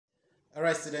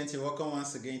Alright students, you're welcome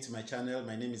once again to my channel.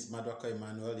 My name is Maduako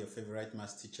Emmanuel, your favorite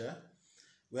math teacher.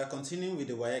 We are continuing with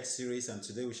the Waec series, and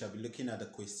today we shall be looking at the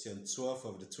question 12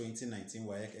 of the 2019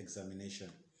 Waec examination.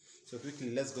 So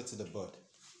quickly, let's go to the board.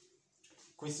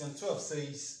 Question 12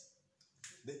 says,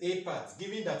 the A part,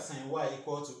 given that sin y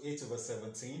equal to 8 over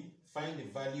 17, find the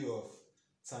value of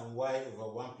tan y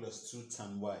over 1 plus 2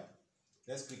 tan y.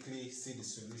 Let's quickly see the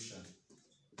solution.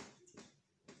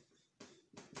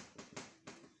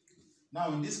 Now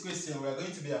in this question, we are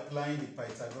going to be applying the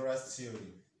Pythagoras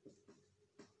Theorem.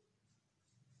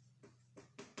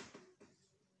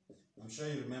 I'm sure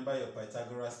you remember your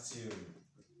Pythagoras Theorem.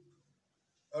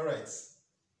 Alright,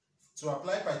 to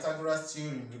apply Pythagoras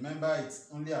Theorem, remember it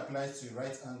only applies to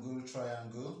right angle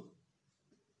triangle.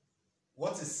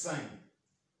 What is sine?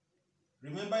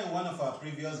 Remember in one of our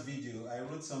previous videos, I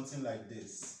wrote something like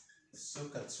this.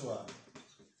 Sokatua.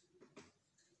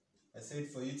 I said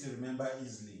for you to remember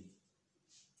easily.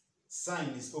 Sine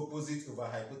is opposite over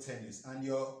hypotenuse, and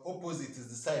your opposite is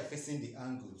the side facing the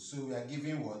angle. So we are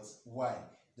given what? Y.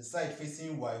 The side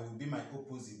facing y will be my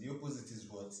opposite. The opposite is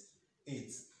what?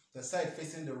 8. The side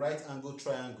facing the right angle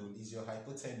triangle is your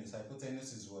hypotenuse.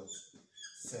 Hypotenuse is what?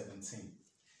 17.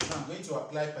 Now I'm going to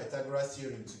apply Pythagoras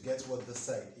theorem to get what this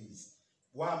side is.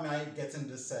 Why am I getting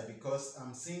this side? Because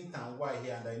I'm seeing tan y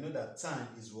here, and I know that tan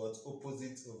is what?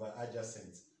 Opposite over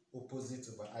adjacent. Opposite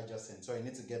over adjacent. So I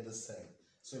need to get this side.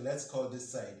 So let's call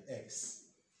this side x.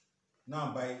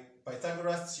 Now by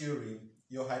Pythagoras theorem,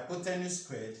 your hypotenuse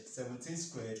squared, 17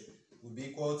 squared, will be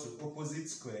equal to opposite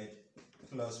squared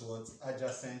plus what?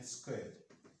 Adjacent squared.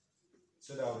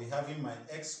 So that I'll be having my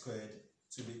x squared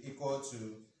to be equal to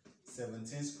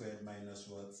 17 squared minus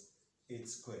what? 8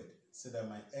 squared. So that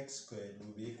my x squared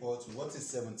will be equal to, what is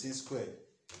 17 squared?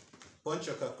 Punch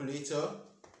your calculator.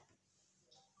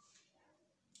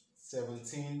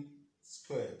 17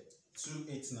 squared.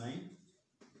 289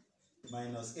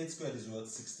 minus 8 squared is what?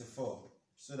 64.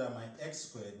 So that my x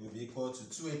squared will be equal to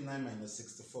 289 minus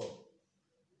 64.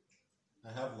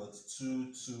 I have what?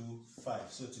 225.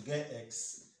 So to get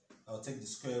x, I'll take the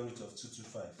square root of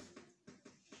 225.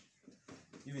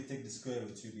 If you take the square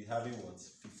root, you'll be having what?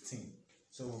 15.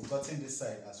 So we've gotten this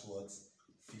side as what?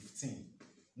 15.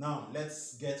 Now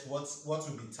let's get what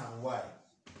will be tan y.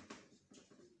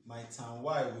 My tan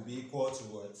y will be equal to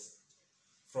what?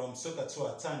 From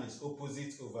Sokatua, tan is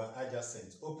opposite over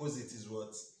adjacent. Opposite is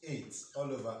what? 8.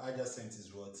 All over adjacent is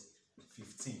what?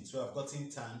 15. So I've gotten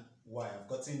tan y. I've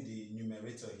gotten the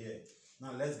numerator here.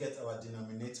 Now let's get our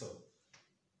denominator.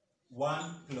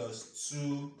 1 plus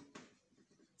 2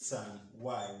 tan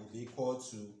y will be equal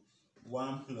to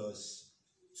 1 plus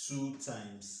 2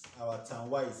 times our tan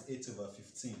y is 8 over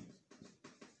 15.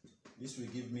 This will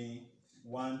give me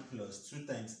 1 plus 2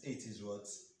 times 8 is what?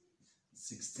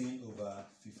 16 over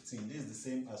 15. This is the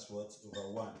same as what?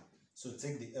 Over 1. So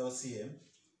take the LCM.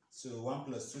 So 1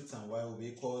 plus 2 times y will be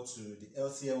equal to, the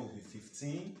LCM will be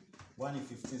 15. 1 in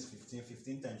 15 is 15.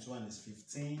 15 times 1 is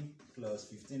 15. Plus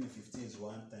 15 in 15 is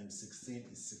 1 times 16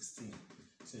 is 16.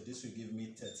 So this will give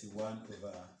me 31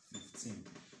 over 15.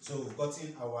 So we've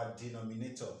gotten our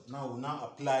denominator. Now we'll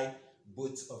apply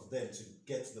both of them to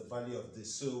get the value of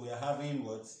this. So we are having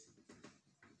what?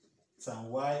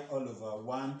 Tan y all over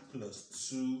 1 plus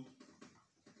 2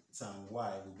 tan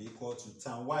y will be equal to,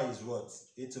 tan y is what?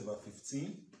 8 over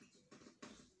 15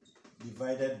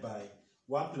 divided by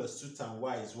 1 plus 2 tan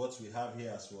y is what we have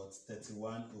here as what?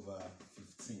 31 over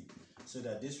 15. So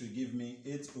that this will give me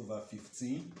 8 over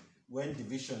 15. When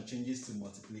division changes to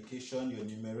multiplication, your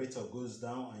numerator goes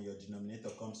down and your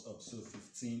denominator comes up. So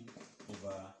 15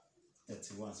 over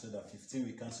 31. So that 15,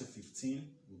 we cancel 15.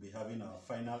 We'll be having our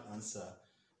final answer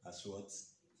as what?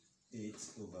 8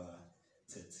 over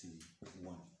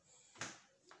 31.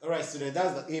 Alright, so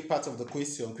that's the A part of the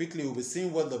question. Quickly, we'll be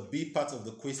seeing what the B part of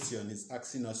the question is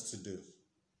asking us to do.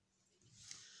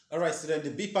 Alright, so then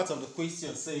the B part of the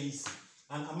question says,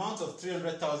 an amount of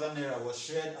 300,000 naira was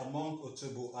shared among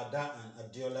Otobo, Ada,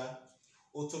 and Adiola.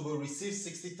 Otobo received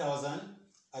 60,000,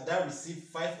 Ada received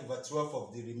 5 over 12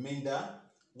 of the remainder,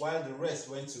 while the rest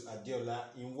went to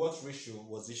Adiola. In what ratio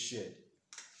was it shared?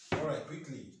 Alright,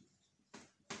 quickly.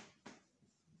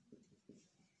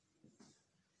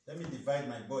 Let me divide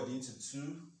my board into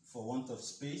 2 for want of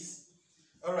space.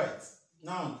 Alright,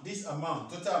 now this amount,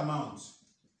 total amount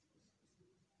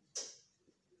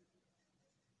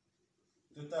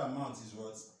is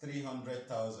what?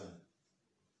 300,000.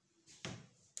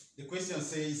 The question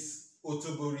says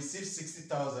Otobo received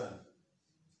 60,000.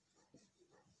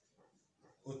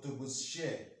 Otobo's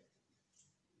share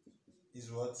is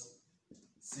what?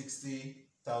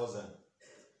 60,000.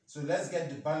 So let's get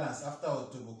the balance after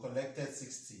Otobo collected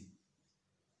 60.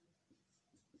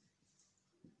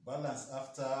 balance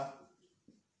after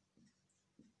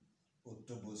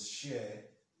Otobo's share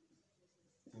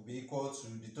will be equal to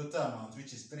the total amount,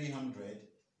 which is 300,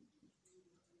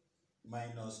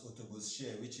 minus Otobo's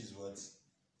share, which is what?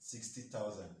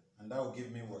 60,000. And that will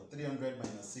give me what? 300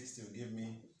 minus 60 will give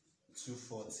me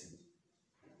 240.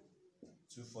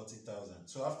 240,000.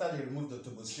 So after they removed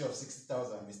Otobo's share of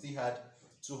 60,000, we still had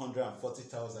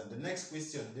 240,000. The next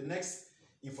question, the next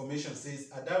information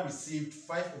says Ada received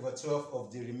 5/12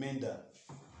 of the remainder.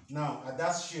 Now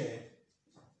Ada's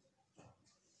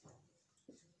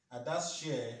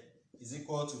share is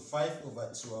equal to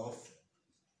 5/12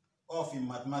 of, in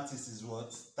mathematics, is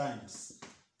what? Times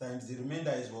the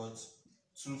remainder is what?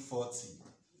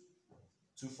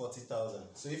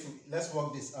 240,000. So if let's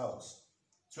work this out.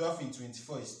 12 in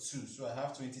 24 is 2, so I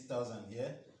have 20,000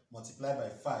 here, multiplied by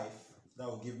 5, that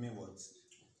will give me what?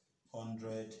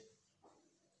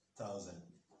 100,000.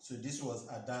 So this was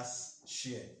Ada's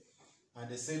share. And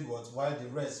they said what? While the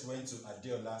rest went to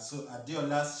Adeola. So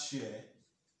Adeola's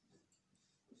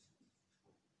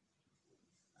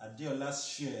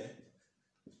share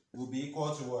will be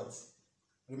equal to what?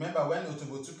 Remember, when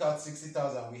Otobo took out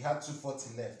 60,000, we had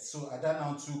 240 left. So Ada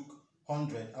now took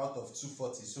 100 out of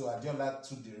 240. So Adeola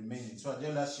took the remaining. So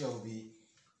Adeola's share will be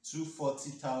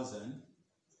 240,000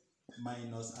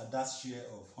 minus Ada's share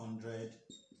of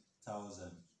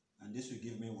 100,000. And this will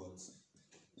give me what?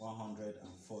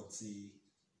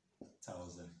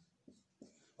 140,000.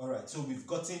 Alright, so we've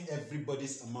gotten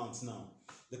everybody's amount now.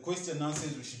 The question now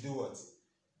says we should do what?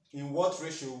 In what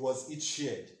ratio was it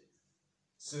shared?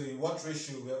 So in what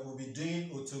ratio? We'll be doing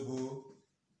Otobo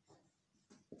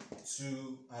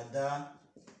to Ada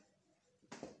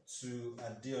to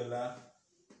Adeola.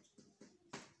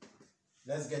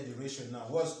 Let's get the ratio now.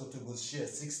 What's Otobo's share?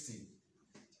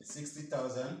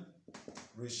 60,000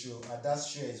 ratio. Ada's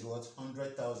share is what?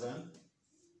 100,000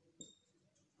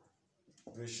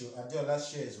 ratio. Adeola's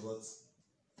share is what?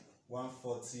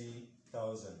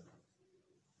 140,000.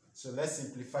 So let's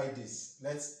simplify this.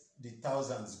 Let's the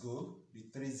thousands go. The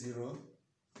 30.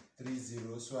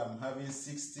 So I'm having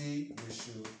 60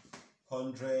 ratio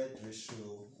 100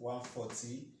 ratio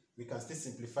 140. We can still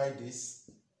simplify this.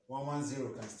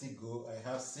 110 can still go. I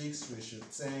have 6 ratio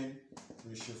 10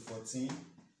 ratio 14.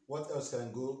 What else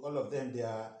can go? All of them, they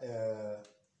are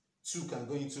 2 can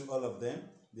go into all of them.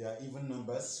 They are even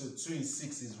numbers. So 2 in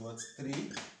 6 is what?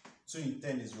 3. 2 in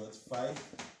 10 is what? 5.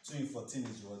 2 in 14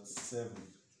 is what? 7.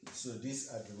 So these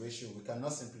are the ratio. We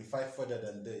cannot simplify further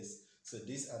than this. So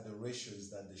these are the ratios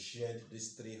that they shared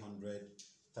this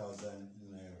 300,000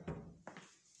 naira.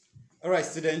 All right,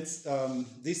 students,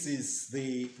 this is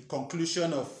the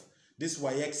conclusion of this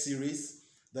Waec series.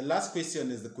 The last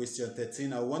question is the question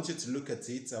 13. I want you to look at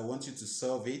it. I want you to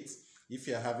solve it. If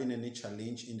you're having any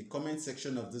challenge, in the comment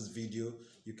section of this video,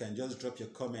 you can just drop your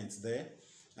comments there.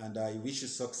 And I wish you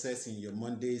success in your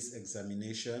Monday's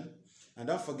examination. And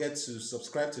don't forget to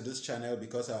subscribe to this channel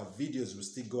because our videos will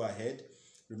still go ahead.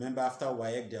 Remember, after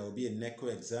Waec, there will be a NECO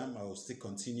exam. I will still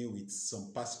continue with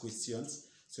some past questions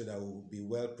so that we will be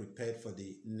well prepared for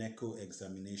the NECO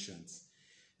examinations.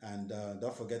 And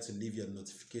don't forget to leave your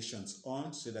notifications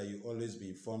on so that you always be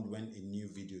informed when a new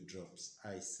video drops.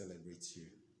 I celebrate you.